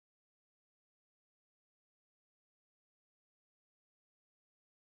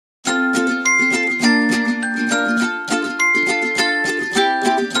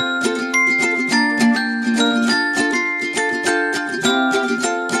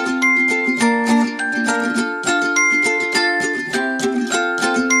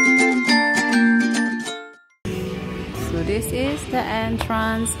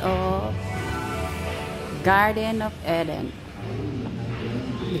entrance of Garden of Eden.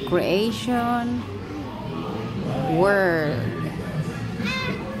 The creation word.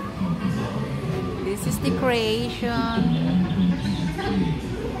 This is the creation.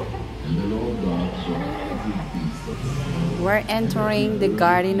 We're entering the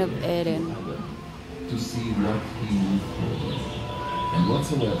Garden of Eden. To see what he would call. And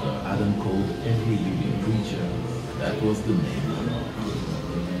whatsoever Adam called every living creature, that was the name thereof.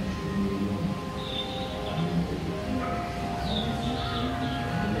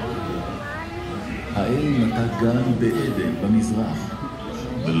 האל נטע גן בעדן במזרח.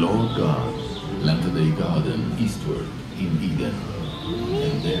 The Lord God planted a garden eastward in Eden.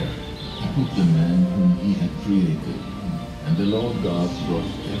 And there he put the man whom he had created. And the Lord God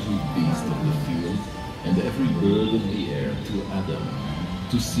brought every beast of the field and every bird of the air to Adam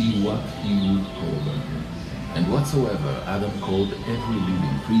to see what he would call them. And whatsoever Adam called every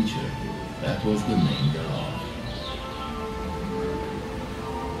living creature, that was the name thereof.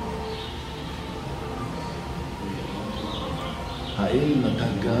 האל נטע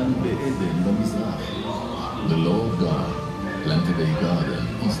גן בעדן במזרח. The Lord God planted a garden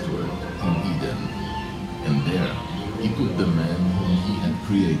eastward in Eden. And there he put the man whom he had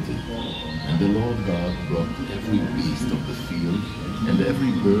created. And the Lord God brought every beast of the field and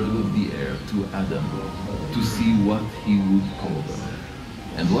every bird of the air to Adam to see what he would call them.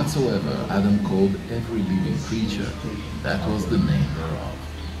 And whatsoever Adam called every living creature, that was the name thereof.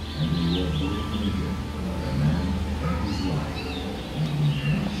 And they were both naked, the man and his wife,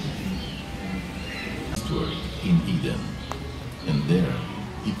 eastward in Eden. And there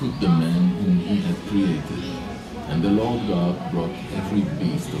he put the man whom he had created. And the Lord God brought every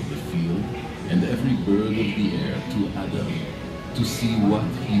beast of the field and every bird of the air to Adam to see what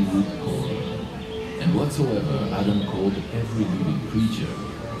he would call them. And whatsoever Adam called every living creature,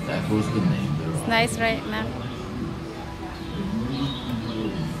 that was the name thereof. It's nice right now.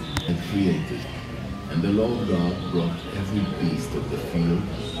 And created. And the Lord God brought every beast of the field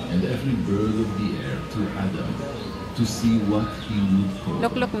and every bird of the air to Adam to see what he would call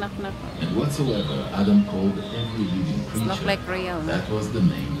them. Look, knock. And whatsoever Adam called every living creature, Look like real. that was the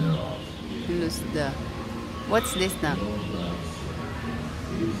name thereof. What's this now?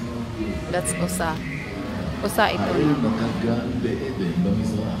 That's Usa. Usa ito na.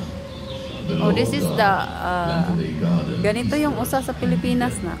 Oh, this is the ganito yung Usa sa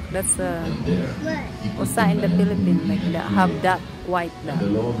Pilipinas na. That's Usa in the Philippines, like the have that white da.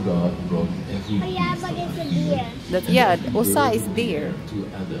 The Lord God brought every That Usa is deer.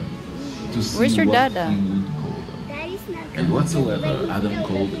 Where's your dada? And whatsoever Adam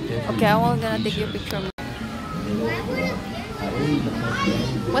called every Okay, I'm gonna take your picture.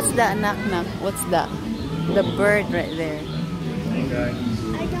 What's that, knock? What's that? The bird right there.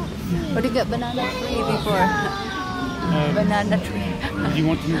 Oh, you got banana tree before. Banana tree. Do you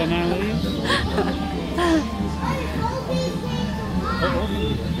want some banana leaves?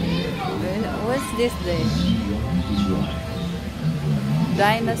 What's this thing?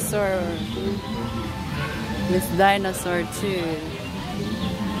 Dinosaur. Miss Dinosaur too.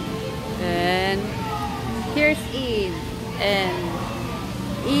 And here's Eve and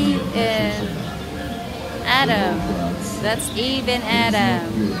Adam. That's Eve and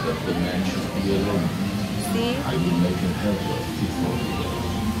Adam. See? I will make a helper fit for you.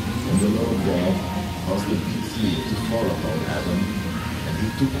 And the Lord God caused a deep sleep to fall upon Adam, and he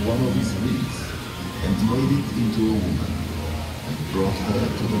took one of his ribs and made it into a woman, and brought her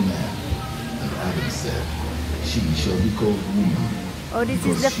to the man. And Adam said, she shall be called woman. Oh, this is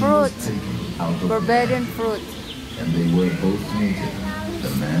because the she was fruit. taken out of Forbidden man. fruit. And they were both naked, the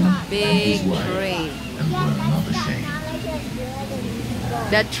man and Big his wife, tree. and were not ashamed.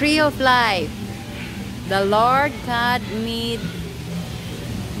 The tree of life. The Lord God made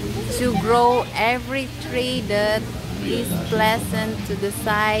to grow every tree that is pleasant to the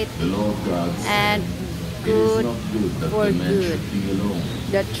sight The Lord God and said, good it is not good that for the man good. should be alone.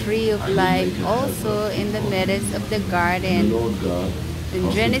 The tree of life also in the midst of the garden. The Lord God In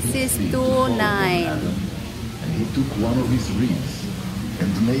caused a Genesis deep sleep to fall 2:9. upon Adam, and he took one of his ribs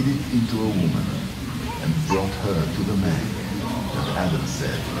and made it into a woman and brought her to the man. And Adam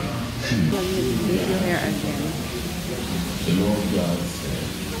said, she, Let me leave you here again. the Lord God said,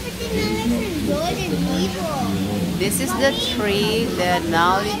 it is not good that the man should be alone. This is the tree that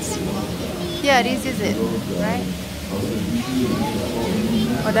knowledge. Yeah, this is it, right?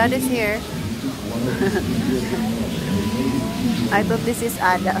 Oh, that is here. I thought this is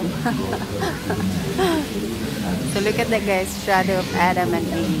Adam. So look at that, guys. Shadow of Adam and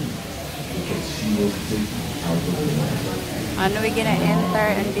Eve. And we're gonna enter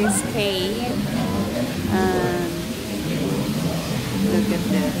in this cave. And look at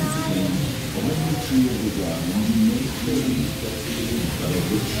this.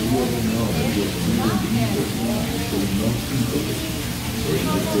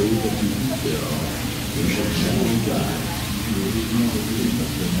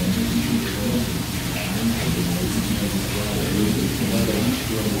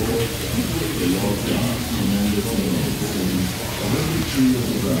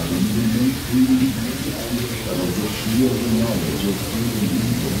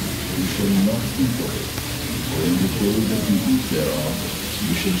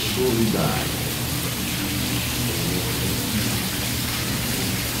 You shall surely die.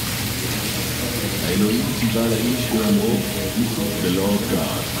 Elohim ציווה לאיש לאמור, the Lord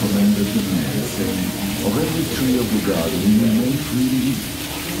God commanded the man, saying, of every tree of the garden you may freely eat,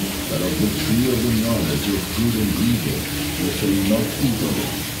 but of the tree of the knowledge of good and evil you shall not eat of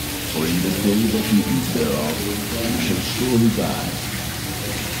it, for in the day that you eat thereof you shall surely die.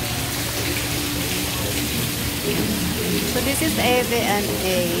 So this is Eve and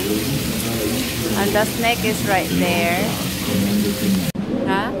A. And the snake is right there.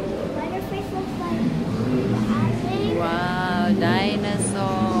 Huh? Wow,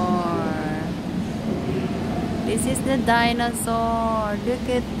 dinosaur. This is the dinosaur. Look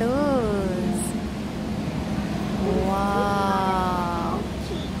at those. Wow.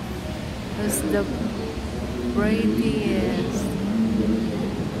 That's the prettiest.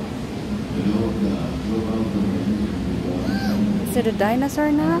 Is it a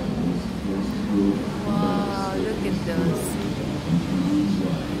dinosaur now? Wow, look at those.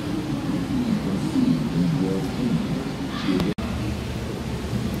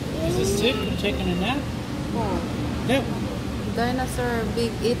 Is this sick or taking a nap? Oh, Yep. dinosaur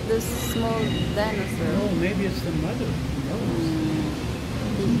big eat the small dinosaur. Oh, maybe it's the mother.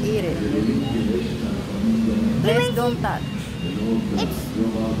 He eat it. Please don't touch.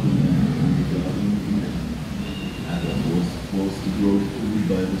 Adam was forced to grow food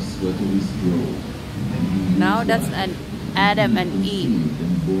by the sweat of his brow. Now that's an Adam and Eve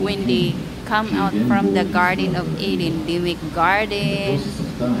when they come out from the Garden of Eden. They make In the garden. process of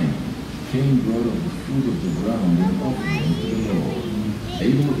time, Cain brought of the fruit of the ground and offering to the Lord.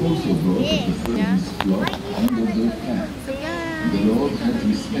 Abel also brought of the fruit of his flock and of their fat. The Lord had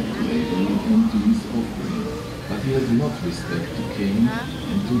respect to Abel and to his offering, but he had not respect to Cain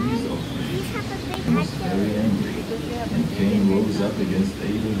and to his offering. He was very angry, and Cain rose up against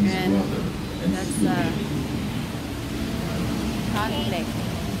Abel his And brother and that's slew him. conflict.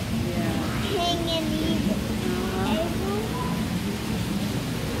 Yeah.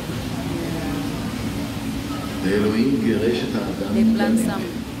 ואלוהים גירש את האדם They מן plant הגן. some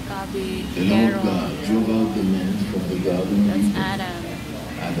cabbage, The Lord carrot. God drove out the man from the garden of That's Eden. Adam.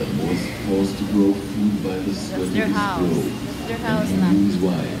 Adam was forced to grow food by the sweat That's of their his house. brow. That's their And house he now. knew his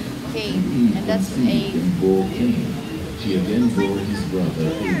wife. Cain. Eve And that's conceived a and bore Cain. She again bore his brother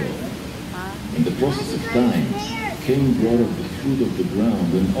Abel. In the process of time, Cain brought of the fruit of the ground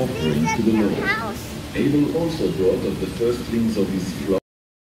an offering to the Lord. Abel also brought of the firstlings of his flock.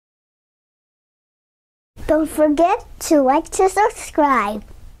 Don't forget to like to subscribe.